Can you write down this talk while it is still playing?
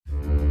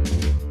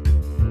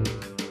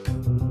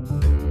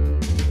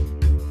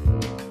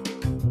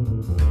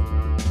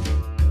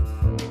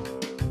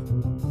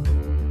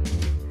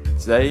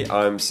Today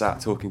I'm sat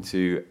talking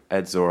to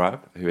Ed Zorab,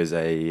 who is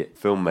a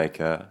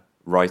filmmaker,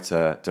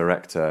 writer,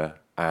 director,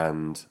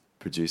 and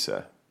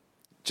producer.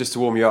 Just to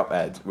warm you up,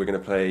 Ed, we're going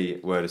to play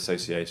word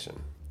association.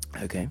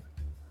 Okay.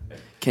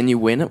 Can you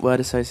win at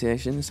word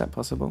association? Is that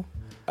possible?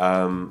 There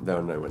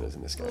are no winners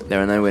in this game. There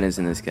are no winners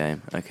in this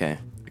game. Okay.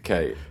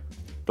 Okay,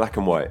 black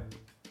and white,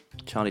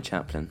 Charlie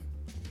Chaplin.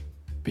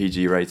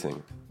 PG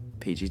rating,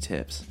 PG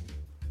tips.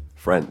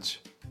 French,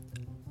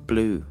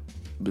 Blue.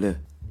 Bleu.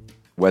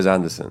 Wes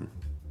Anderson,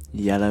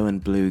 Yellow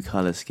and blue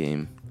colour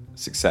scheme.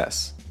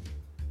 success,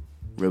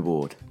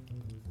 Reward.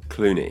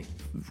 Clooney,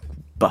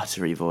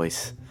 Buttery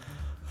voice.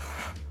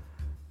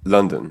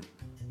 London,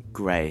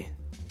 Grey.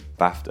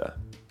 BAFTA,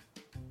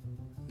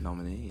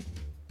 Nominee.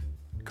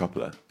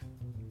 Coppola,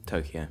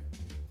 Tokyo.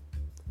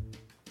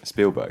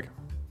 Spielberg,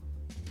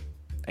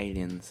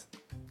 Aliens.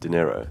 De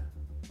Niro,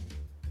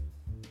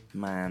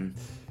 Man.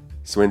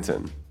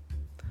 Swinton,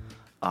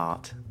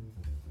 Art.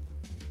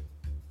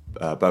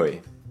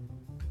 Bowie,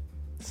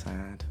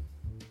 Sad.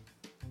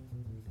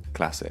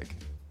 classic,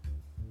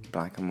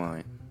 Black and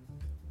white.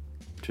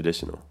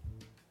 traditional,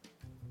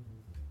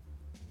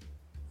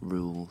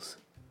 Rules.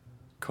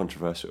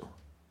 controversial.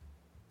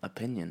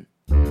 Opinion.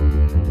 Can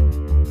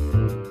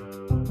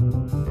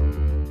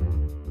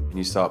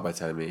you start by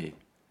telling me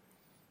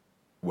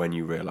when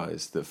you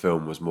realised that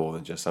film was more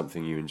than just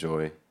something you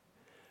enjoy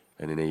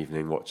in an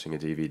evening watching a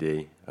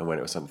DVD, and when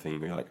it was something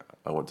you're like,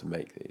 I want to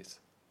make these?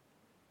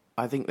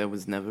 I think there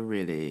was never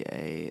really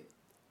a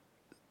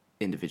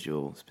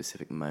individual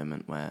specific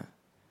moment where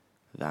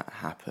that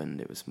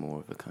happened. It was more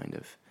of a kind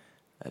of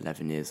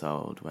 11 years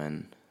old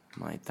when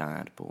my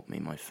dad bought me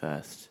my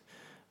first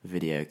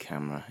video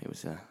camera. It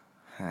was a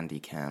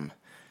Handycam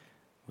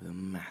with a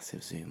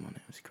massive zoom on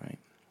it. It was great.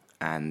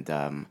 And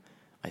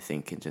I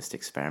think in just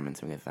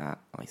experimenting with that,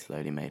 I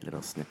slowly made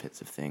little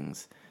snippets of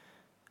things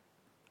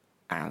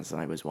as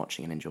I was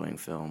watching and enjoying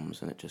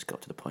films, and it just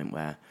got to the point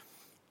where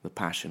the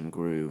passion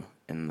grew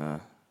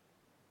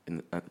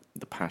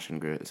the passion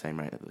grew at the same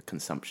rate that the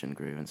consumption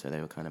grew, and so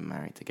they were kind of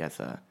married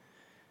together.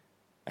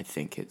 I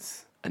think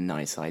it's a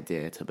nice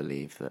idea to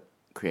believe that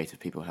creative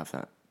people have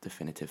that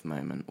definitive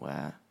moment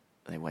where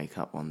they wake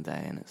up one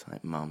day and it's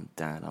like, Mum,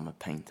 Dad, I'm a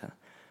painter.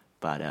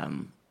 But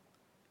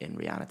in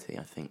reality,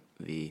 I think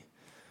the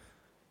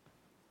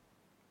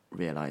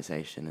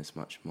realization is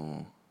much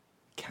more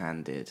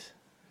candid.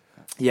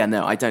 Yeah,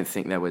 no, I don't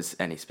think there was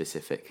any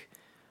specific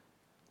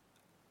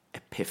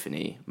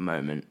epiphany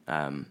moment.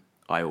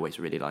 I always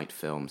really liked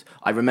films.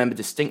 I remember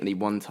distinctly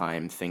one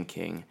time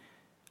thinking,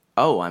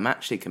 oh, I'm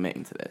actually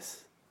committing to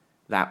this.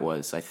 That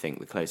was, I think,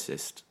 the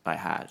closest I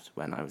had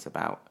when I was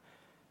about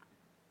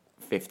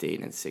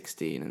 15 and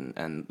 16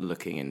 and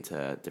looking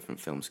into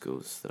different film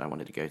schools that I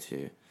wanted to go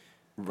to.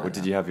 Or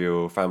did you have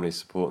your family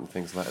support and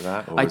things like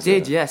that? Or I was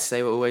did, it... yes.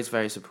 They were always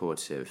very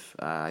supportive.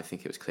 I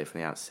think it was clear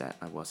from the outset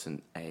I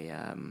wasn't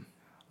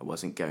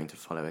going to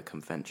follow a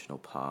conventional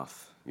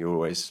path. You were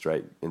always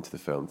straight into the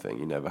film thing.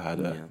 You never had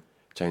a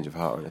change of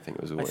heart or anything.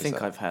 It was always. I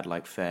think I've had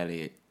like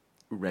fairly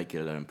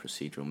regular and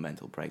procedural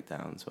mental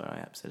breakdowns where I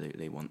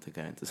absolutely want to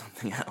go into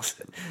something else,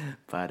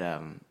 but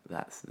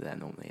they're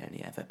normally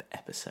only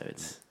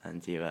episodes,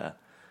 and you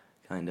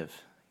kind of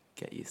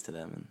get used to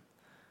them.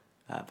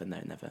 And but no,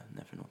 never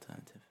an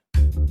alternative.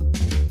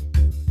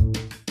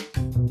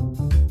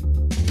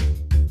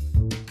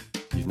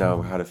 You've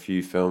now had a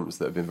few films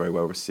that have been very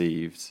well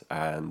received,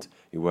 and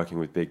you're working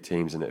with big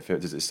teams. And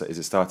is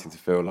it starting to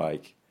feel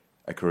like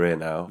a career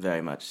now?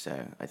 Very much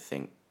so. I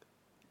think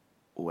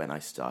when I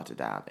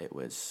started out, it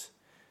was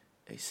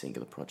a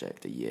singular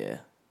project a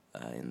year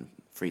in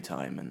free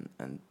time,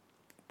 and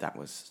that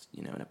was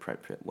an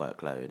appropriate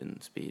workload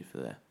and speed for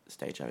the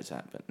stage I was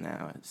at. But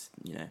now it's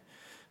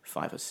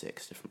 5 or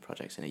 6 different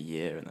projects in a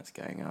year, and that's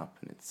going up,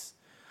 and it's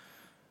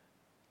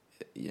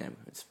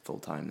it's full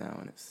time now,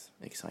 and it's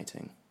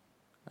exciting.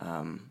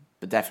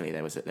 But definitely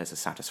there's a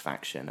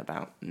satisfaction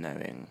about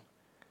knowing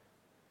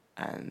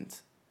and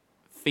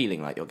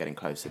feeling like you're getting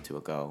closer to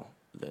a goal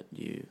that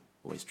you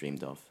always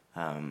dreamed of.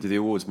 Do the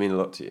awards mean a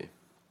lot to you?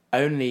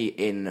 Only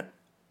in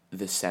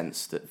the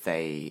sense that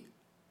they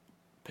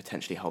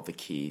potentially hold the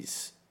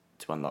keys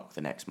to unlock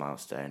the next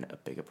milestone, a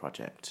bigger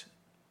project,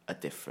 a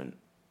different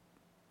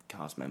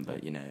cast member.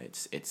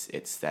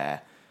 It's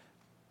their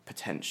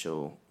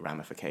potential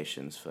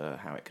ramifications for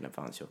how it can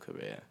advance your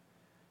career.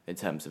 In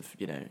terms of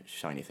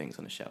shiny things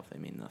on a shelf, they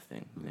mean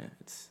nothing.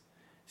 It's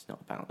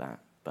not about that.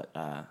 But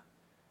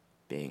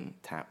being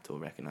tapped or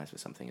recognised for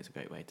something is a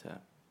great way to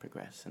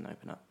progress and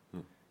open up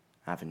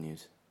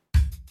avenues.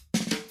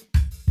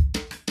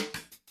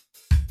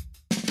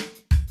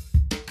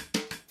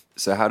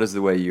 So how does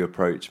the way you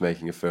approach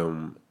making a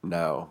film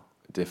now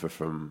differ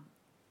from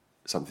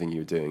something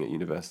you were doing at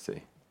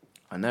university?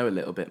 I know a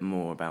little bit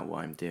more about what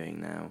I'm doing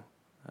now,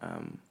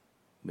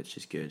 which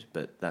is good,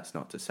 but that's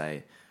not to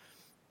say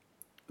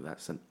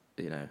that's an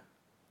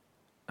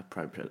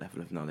appropriate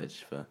level of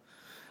knowledge for...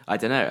 I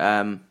don't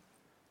know.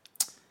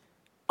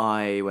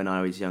 When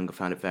I was younger,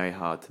 found it very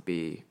hard to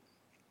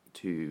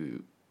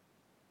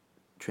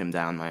trim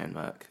down my own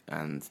work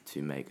and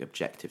to make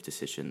objective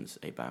decisions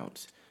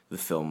about the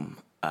film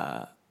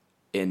on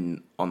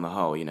the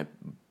whole,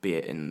 be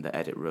it in the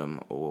edit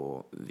room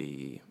or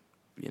the,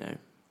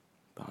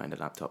 behind a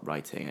laptop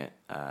writing it,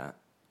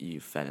 you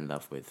fell in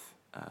love with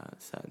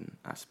certain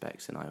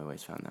aspects, and I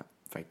always found that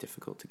very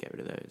difficult to get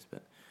rid of those,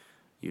 but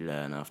you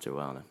learn after a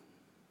while to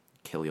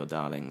kill your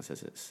darlings,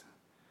 as it's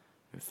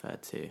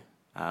referred to.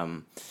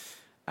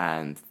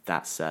 And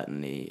that's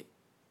certainly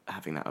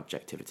having that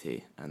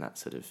objectivity, and that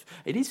sort of...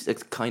 It is a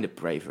kind of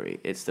bravery.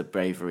 It's the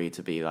bravery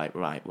to be like,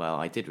 right, well,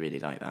 I did really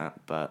like that,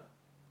 but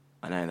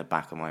I know in the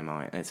back of my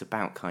mind... And it's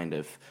about kind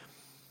of...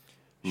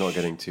 Not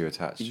getting too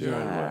attached to your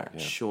own work. Yeah,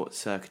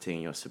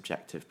 short-circuiting your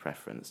subjective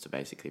preference to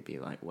basically be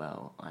like,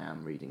 well, I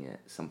am reading it,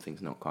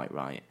 something's not quite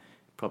right.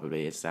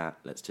 Probably is that,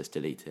 let's just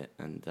delete it.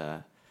 And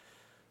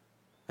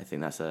I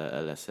think that's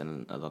a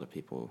lesson a lot of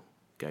people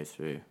go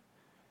through.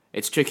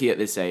 It's tricky at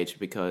this age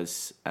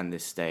because, and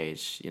this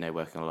stage,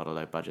 working on a lot of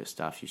low-budget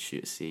stuff, you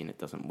shoot a scene, it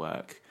doesn't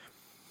work.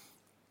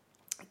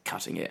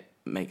 Cutting it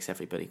makes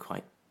everybody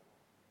quite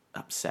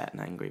upset and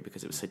angry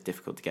because it was so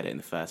difficult to get it in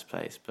the first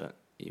place, but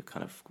you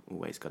kind of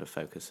always got to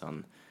focus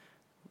on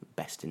the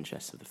best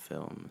interests of the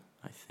film,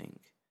 I think.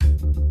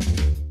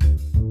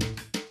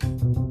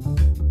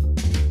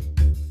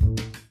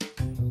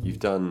 You've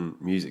done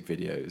music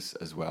videos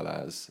as well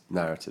as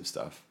narrative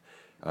stuff.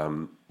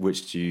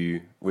 Which do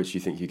you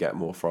think you get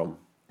more from?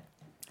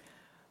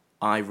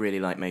 I really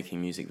like making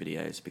music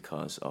videos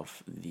because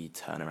of the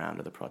turnaround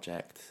of the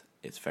project.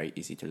 It's very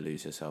easy to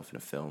lose yourself in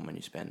a film when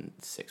you spend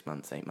 6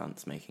 months, 8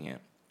 months making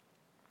it.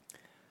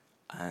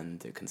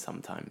 And it can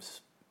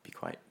sometimes be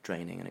quite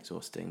draining and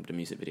exhausting, but a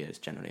music video is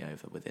generally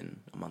over within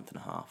a month and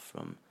a half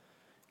from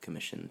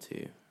commission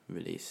to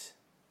release.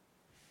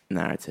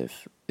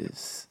 Narrative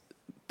is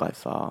by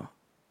far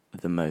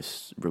the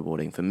most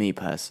rewarding for me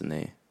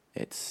personally.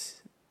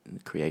 It's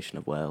the creation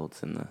of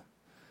worlds and the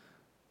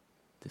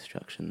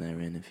destruction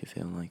therein, if you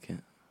feel like it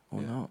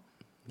or not.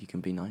 You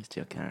can be nice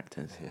to your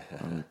characters.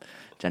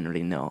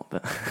 Generally not,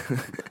 but...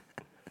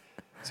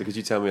 So could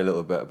you tell me a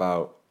little bit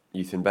about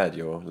Youth in Bed,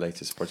 your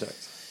latest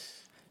project?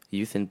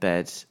 Youth in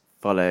Bed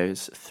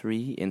follows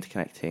 3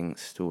 interconnecting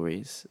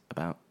stories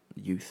about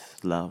youth,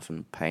 love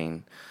and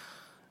pain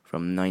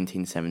from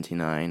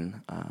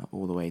 1979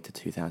 all the way to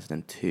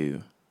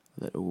 2002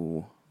 that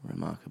all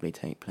remarkably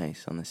take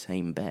place on the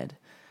same bed.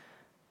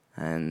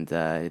 And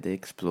it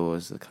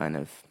explores the kind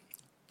of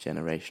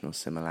generational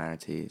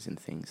similarities in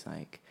things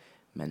like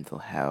mental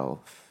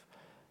health,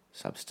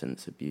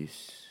 substance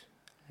abuse,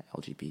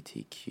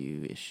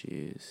 LGBTQ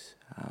issues.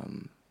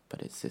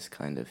 But it's this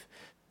kind of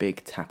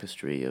big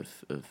tapestry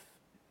of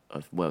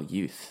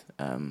youth,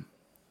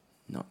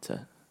 not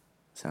to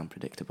sound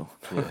predictable.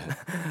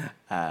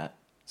 Yeah.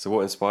 So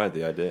what inspired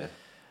the idea?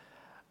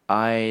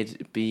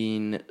 I'd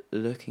been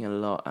looking a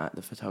lot at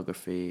the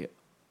photography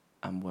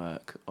and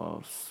work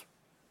of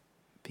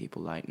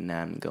people like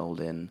Nan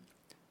Goldin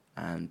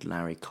and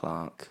Larry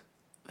Clark.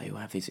 They all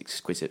have these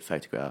exquisite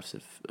photographs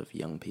of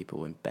young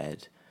people in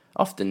bed,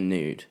 often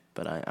nude,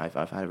 but I've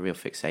had a real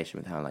fixation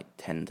with how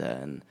tender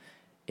and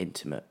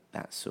intimate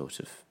that sort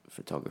of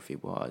photography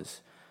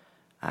was.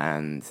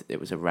 And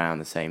it was around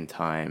the same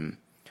time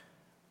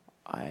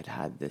I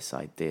had this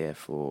idea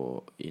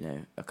for,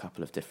 a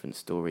couple of different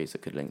stories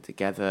that could link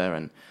together,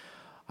 and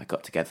I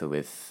got together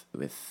with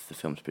the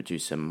film's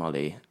producer,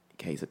 Molly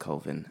Kaiser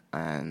Colvin,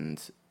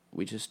 and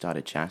we just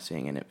started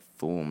chatting, and it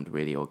formed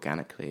really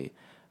organically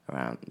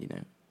around,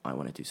 I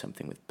want to do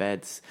something with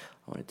beds,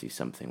 I want to do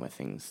something where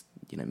things,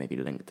 maybe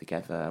link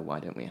together.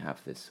 Why don't we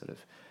have this sort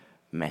of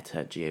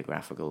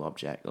meta-geographical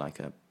object like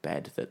a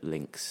bed that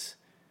links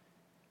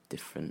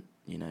different,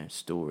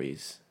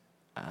 stories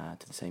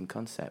to the same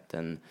concept?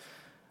 And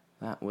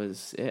that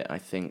was it. I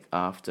think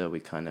after we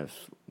kind of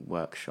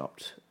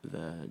workshopped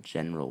the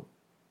general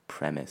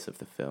premise of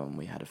the film,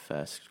 we had a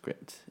first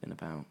script in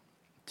about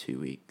 2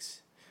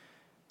 weeks.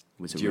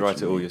 Do you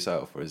write it all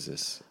yourself, or is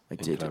this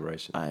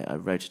collaboration? I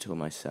wrote it all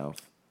myself,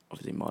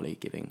 obviously Molly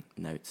giving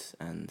notes,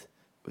 and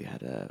we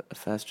had a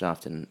first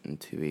draft in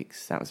 2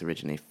 weeks. That was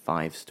originally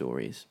 5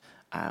 stories.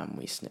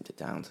 We snipped it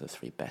down to the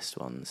 3 best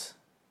ones.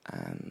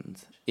 And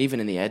even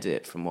in the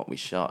edit, from what we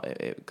shot,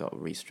 it got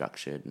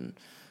restructured and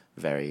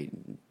very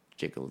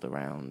jiggled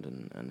around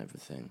and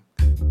everything.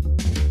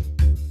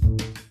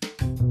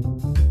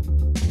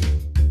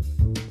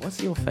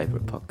 What's your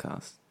favourite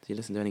podcast? Do you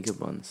listen to any good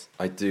ones?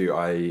 I do.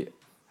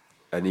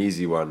 An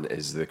easy one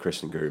is the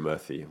Krishnan Guru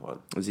Murthy one.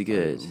 Was he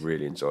good? I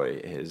really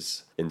enjoy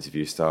his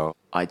interview style.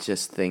 I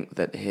just think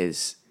that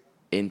his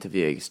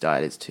interviewing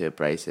style is too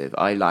abrasive.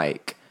 I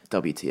like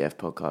WTF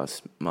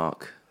podcast,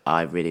 Mark.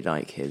 I really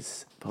like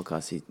his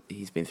podcast.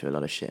 He's been through a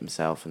lot of shit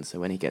himself, and so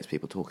when he gets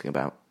people talking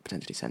about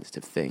potentially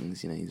sensitive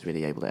things, he's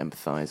really able to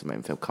empathise and make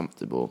them feel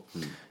comfortable.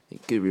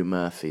 Guru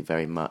Murthy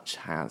very much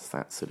has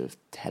that sort of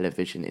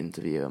television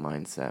interviewer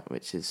mindset,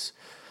 which is,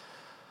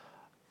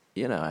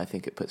 I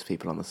think it puts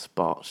people on the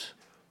spot.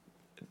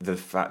 The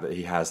fact that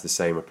he has the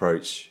same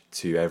approach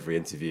to every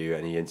interview,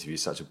 and he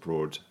interviews such a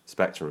broad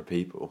spectrum of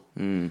people,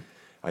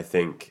 I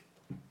think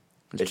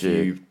if true.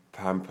 you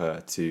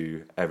pamper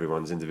to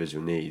everyone's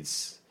individual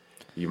needs,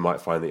 you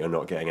might find that you're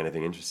not getting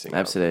anything interesting.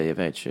 Absolutely,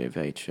 very true,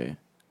 very true.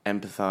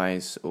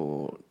 Empathise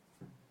or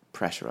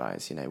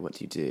pressurise, what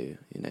do you do?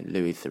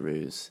 Louis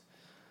Theroux's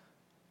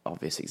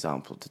obvious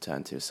example to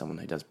turn to is someone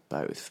who does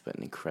both, but in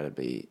an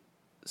incredibly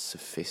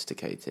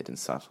sophisticated and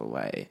subtle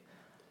way.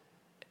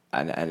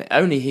 And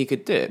only he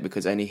could do it,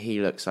 because only he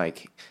looks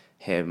like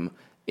him,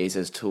 is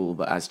as tall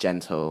but as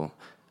gentle,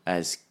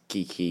 as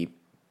geeky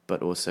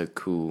but also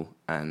cool,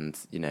 and,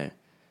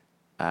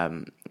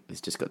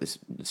 he's just got this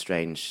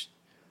strange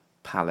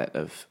palette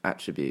of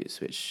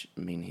attributes which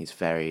mean he's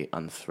very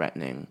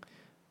unthreatening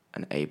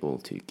and able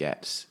to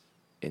get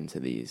into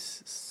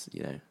these,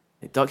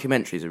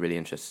 Documentaries are really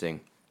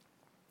interesting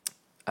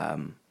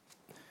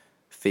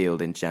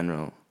field in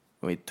general.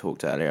 We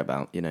talked earlier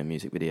about,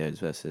 music videos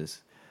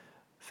versus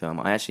film.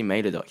 I actually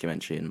made a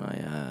documentary in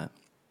my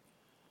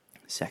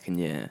second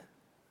year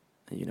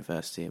at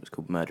university. It was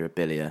called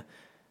Murderabilia,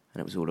 and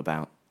it was all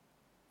about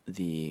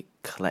the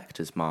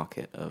collector's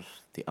market of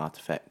the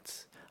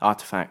artifacts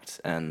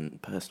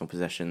and personal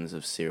possessions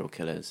of serial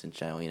killers in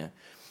jail. There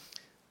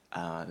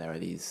are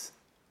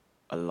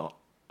a lot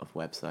of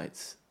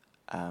websites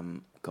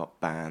got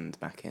banned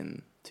back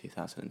in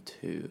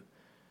 2002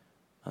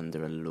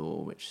 under a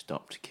law which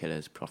stopped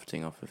killers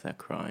profiting off of their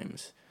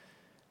crimes.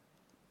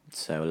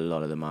 So a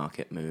lot of the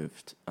market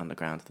moved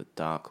underground to the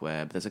dark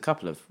web. There's a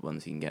couple of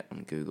ones you can get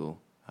on Google,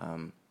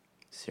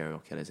 Serial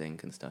Killers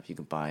Inc. and stuff. You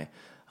can buy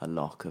a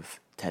lock of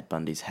Ted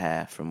Bundy's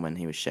hair from when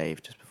he was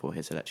shaved just before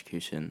his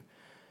electrocution.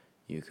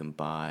 You can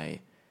buy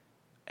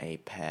a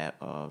pair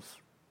of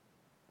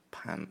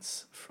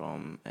pants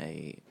from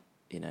a,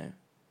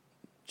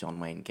 John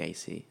Wayne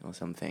Gacy or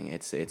something.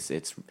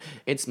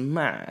 It's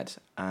mad,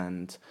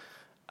 and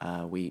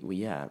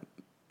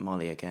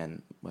Molly,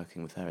 again,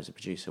 working with her as a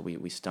producer,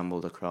 we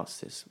stumbled across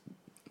this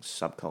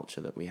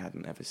subculture that we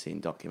hadn't ever seen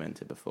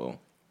documented before,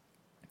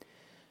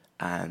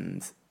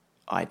 and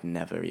I'd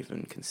never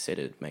even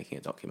considered making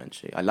a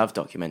documentary. I love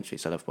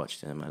documentaries. I love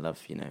watching them. I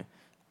love,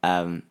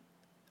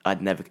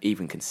 I'd never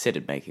even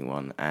considered making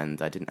one,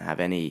 and I didn't have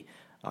any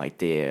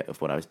idea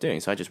of what I was doing,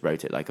 so I just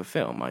wrote it like a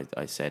film.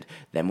 I said,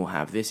 then we'll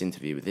have this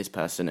interview with this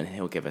person and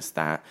he'll give us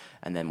that,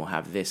 and then we'll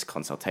have this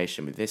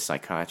consultation with this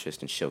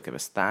psychiatrist and she'll give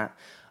us that,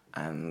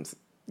 and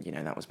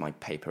that was my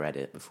paper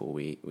edit before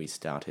we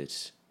started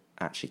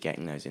actually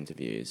getting those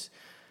interviews.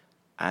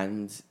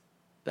 And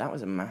that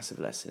was a massive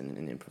lesson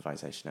in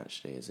improvisation,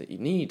 actually, is that you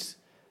need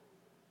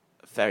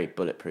a very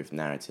bulletproof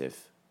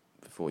narrative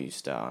before you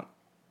start,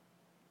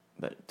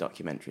 but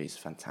documentary is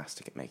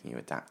fantastic at making you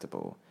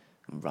adaptable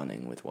and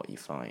running with what you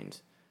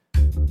find.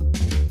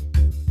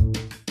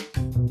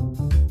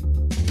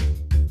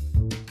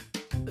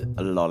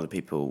 A lot of the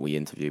people we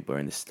interviewed were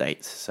in the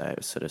States, so it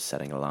was sort of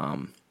setting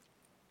alarm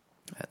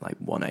at like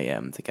 1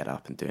 a.m. to get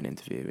up and do an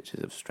interview, which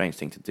is a strange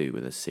thing to do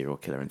with a serial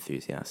killer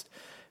enthusiast.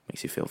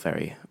 Makes you feel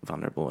very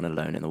vulnerable and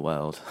alone in the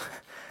world.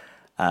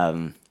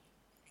 But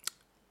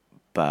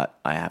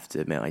I have to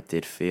admit, I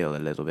did feel a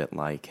little bit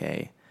like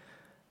a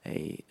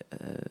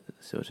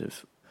sort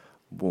of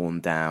worn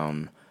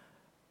down,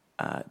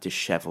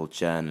 dishevelled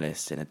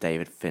journalist in a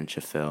David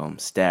Fincher film,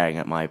 staring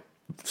at my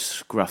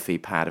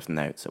scruffy pad of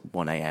notes at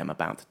 1 a.m.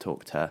 about to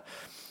talk to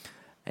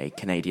a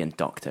Canadian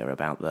doctor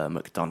about the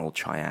McDonald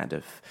triad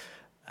of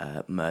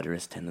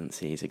murderous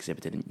tendencies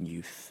exhibited in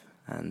youth.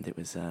 And it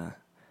was a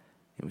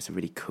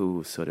really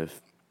cool sort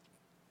of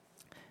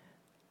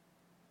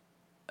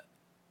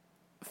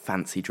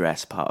fancy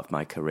dress part of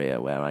my career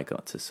where I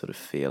got to sort of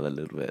feel a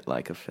little bit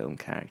like a film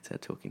character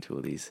talking to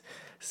all these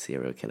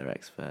serial killer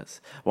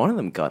experts. One of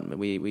them got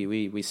me.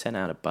 We sent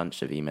out a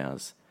bunch of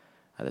emails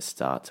at the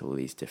start to all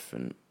these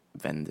different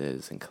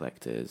vendors and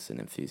collectors and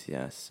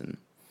enthusiasts, and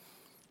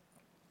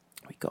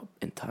we got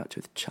in touch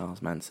with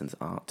Charles Manson's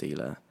art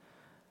dealer,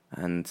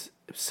 and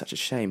it was such a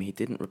shame he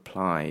didn't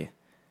reply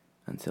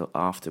until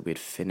after we'd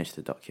finished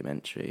the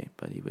documentary,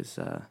 but he was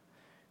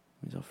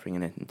offering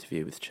an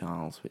interview with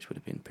Charles, which would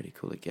have been pretty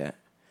cool to get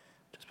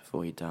just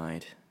before he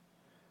died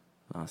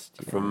last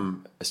year.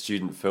 From a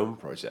student film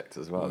project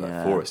as well,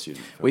 Yeah. for a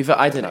student film.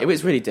 I don't know. It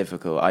was really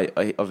difficult.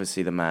 I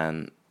obviously the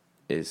man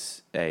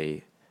is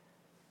a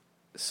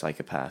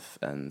psychopath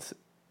and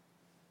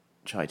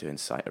tried to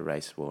incite a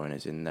race war, and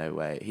is in no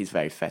way. He's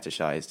very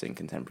fetishized in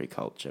contemporary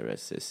culture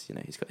as this.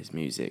 He's got his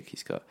music.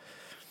 He's got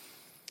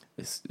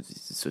this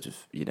sort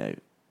of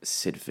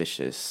Sid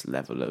Vicious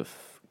level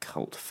of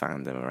cult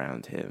fandom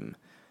around him.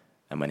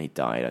 And when he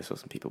died, I saw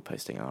some people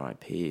posting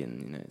R.I.P.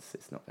 and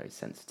it's not very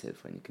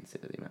sensitive when you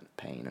consider the amount of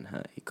pain and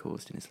hurt he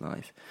caused in his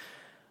life.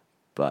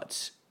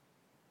 But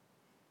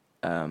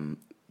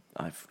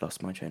I've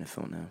lost my train of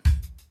thought now.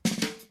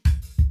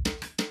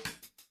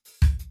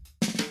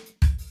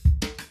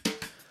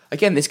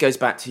 Again, this goes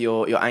back to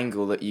your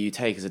angle that you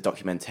take as a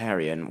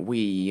documentarian.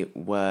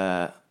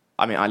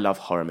 I love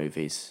horror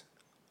movies.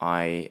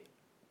 I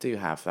do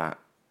have that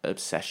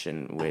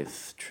obsession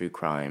with true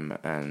crime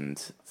and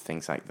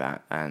things like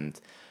that,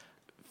 and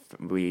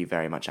we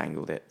very much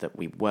angled it that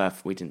we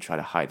didn't try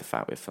to hide the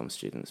fact we're film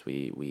students.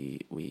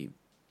 We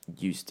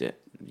used it.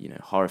 You know,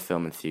 horror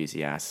film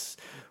enthusiasts,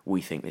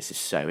 we think this is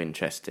so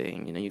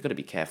interesting. You know, you've got to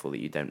be careful that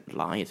you don't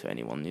lie to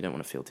anyone. You don't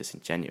want to feel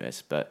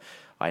disingenuous. But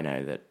I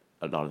know that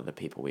a lot of the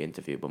people we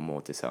interviewed were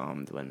more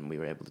disarmed when we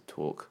were able to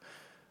talk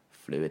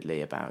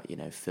fluidly about, you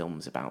know,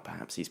 films about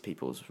perhaps these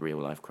people's real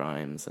life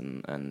crimes,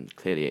 and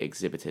clearly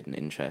exhibited an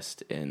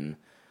interest in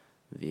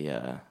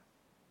the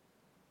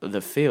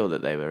field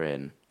that they were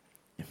in.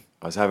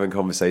 I was having a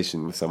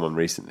conversation with someone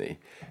recently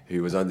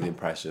who was under the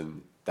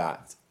impression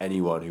that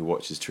anyone who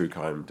watches true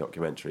crime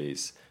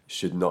documentaries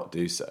should not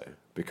do so,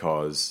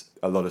 because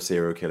a lot of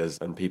serial killers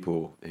and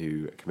people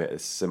who commit a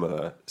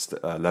similar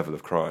level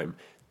of crime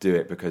do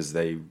it because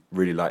they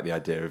really like the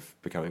idea of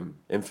becoming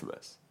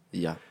infamous.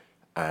 Yeah.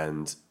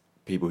 And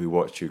people who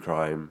watch true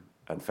crime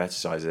and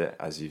fetishize it,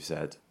 as you've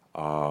said,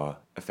 are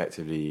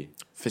effectively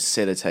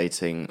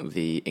facilitating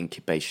the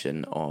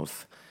incubation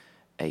of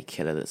a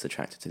killer that's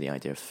attracted to the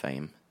idea of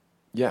fame.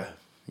 Yeah.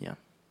 Yeah.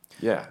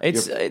 Yeah.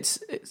 It's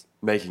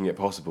making it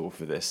possible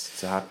for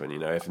this to happen. You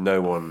know, if no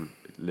one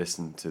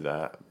listened to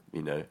that,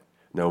 you know,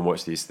 no one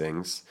watched these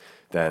things,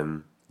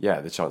 then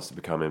yeah, the chance to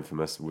become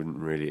infamous wouldn't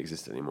really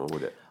exist anymore,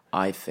 would it?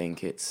 I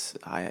think it's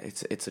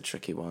a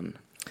tricky one.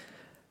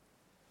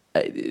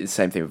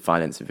 Same thing with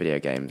violence in video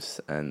games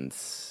and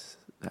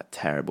that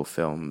terrible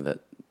film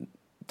that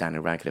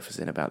Daniel Radcliffe was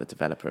in about the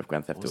developer of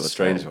Grand Theft Auto. A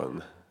strange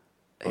one.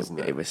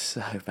 It was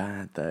so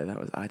bad though. That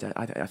was I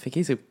think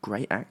he's a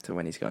great actor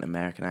when he's got an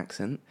American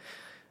accent.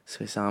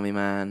 Swiss Army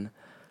Man,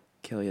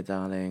 Kill Your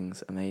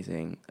Darlings,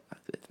 amazing.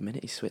 The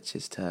minute he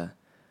switches to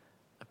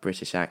a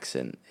British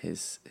accent,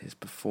 his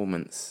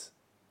performance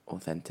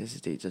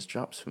authenticity just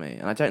drops for me.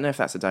 And I don't know if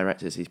that's the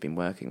directors he's been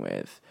working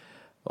with,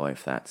 or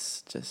if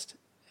that's just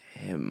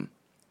him.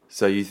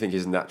 So you think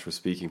his natural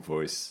speaking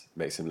voice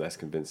makes him less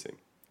convincing?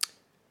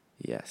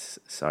 Yes.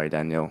 Sorry,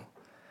 Daniel.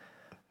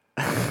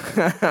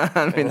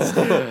 I'm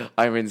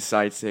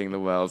inciting the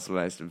world's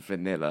most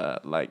vanilla,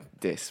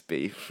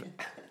 dispute.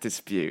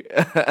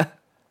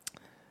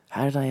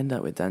 How did I end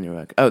up with Daniel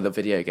Radcliffe? Oh, the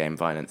video game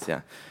violence,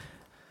 yeah.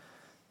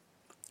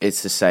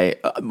 It's to say,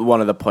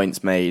 one of the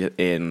points made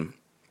in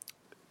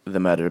the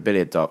Murder of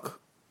Billiard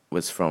doc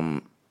was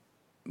from,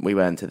 we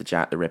went to the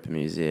Jack the Ripper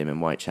Museum in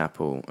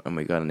Whitechapel, and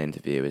we got an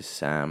interview with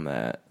Sam,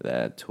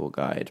 their tour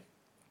guide,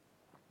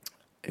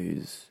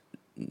 who's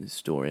a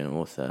historian and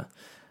author,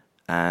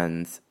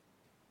 and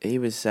he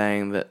was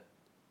saying that,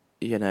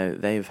 you know,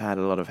 they've had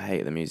a lot of hate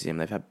at the museum.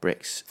 They've had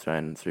bricks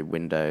thrown through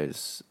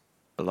windows.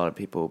 A lot of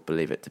people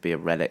believe it to be a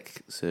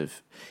relic, sort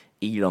of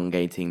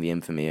elongating the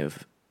infamy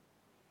of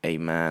a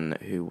man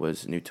who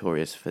was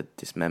notorious for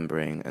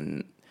dismembering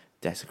and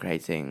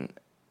desecrating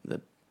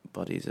the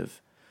bodies of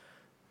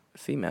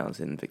females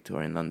in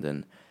Victorian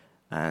London.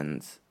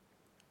 And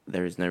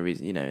there is no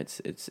reason, you know,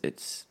 it's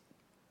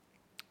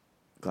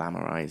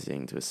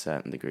glamorizing to a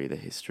certain degree the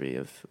history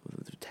of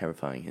the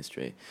terrifying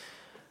history.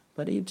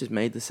 But he just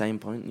made the same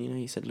point. You know,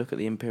 he said, look at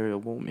the Imperial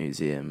War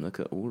Museum, look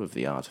at all of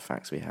the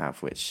artifacts we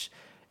have, which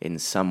in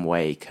some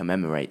way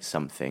commemorate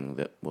something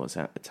that was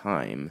at the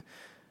time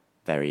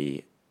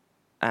very,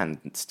 and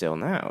still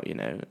now, you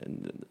know,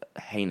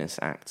 heinous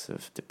acts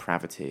of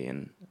depravity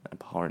and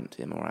abhorrent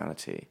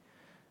immorality.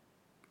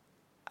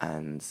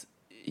 And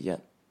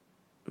yet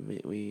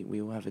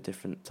we all have a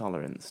different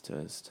tolerance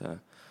as to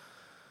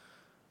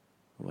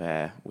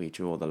where we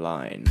draw the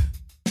line.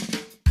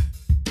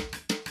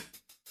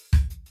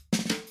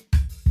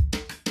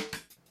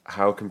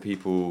 How can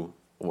people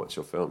watch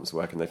your films?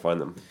 Where can they find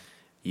them?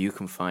 You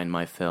can find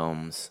my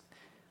films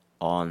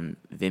on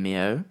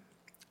Vimeo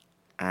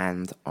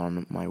and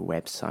on my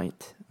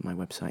website. My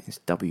website is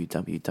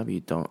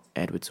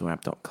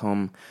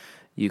www.edwardzohrab.com.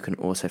 You can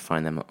also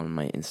find them on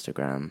my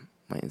Instagram.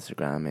 My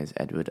Instagram is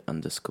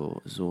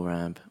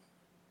Edward_Zohrab.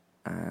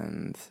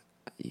 And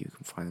you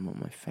can find them on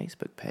my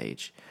Facebook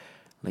page.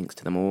 Links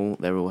to them all.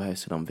 They're all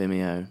hosted on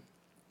Vimeo.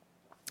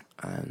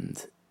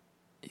 And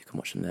you can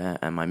watch them there.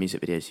 And my music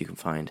videos you can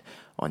find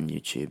on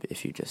YouTube.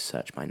 If you just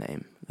search my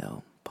name,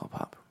 they'll pop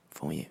up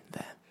for you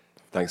there.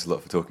 Thanks a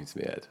lot for talking to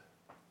me, Ed.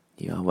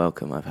 You are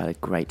welcome. I've had a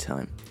great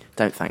time.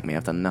 Don't thank me.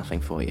 I've done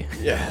nothing for you.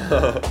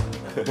 Yeah.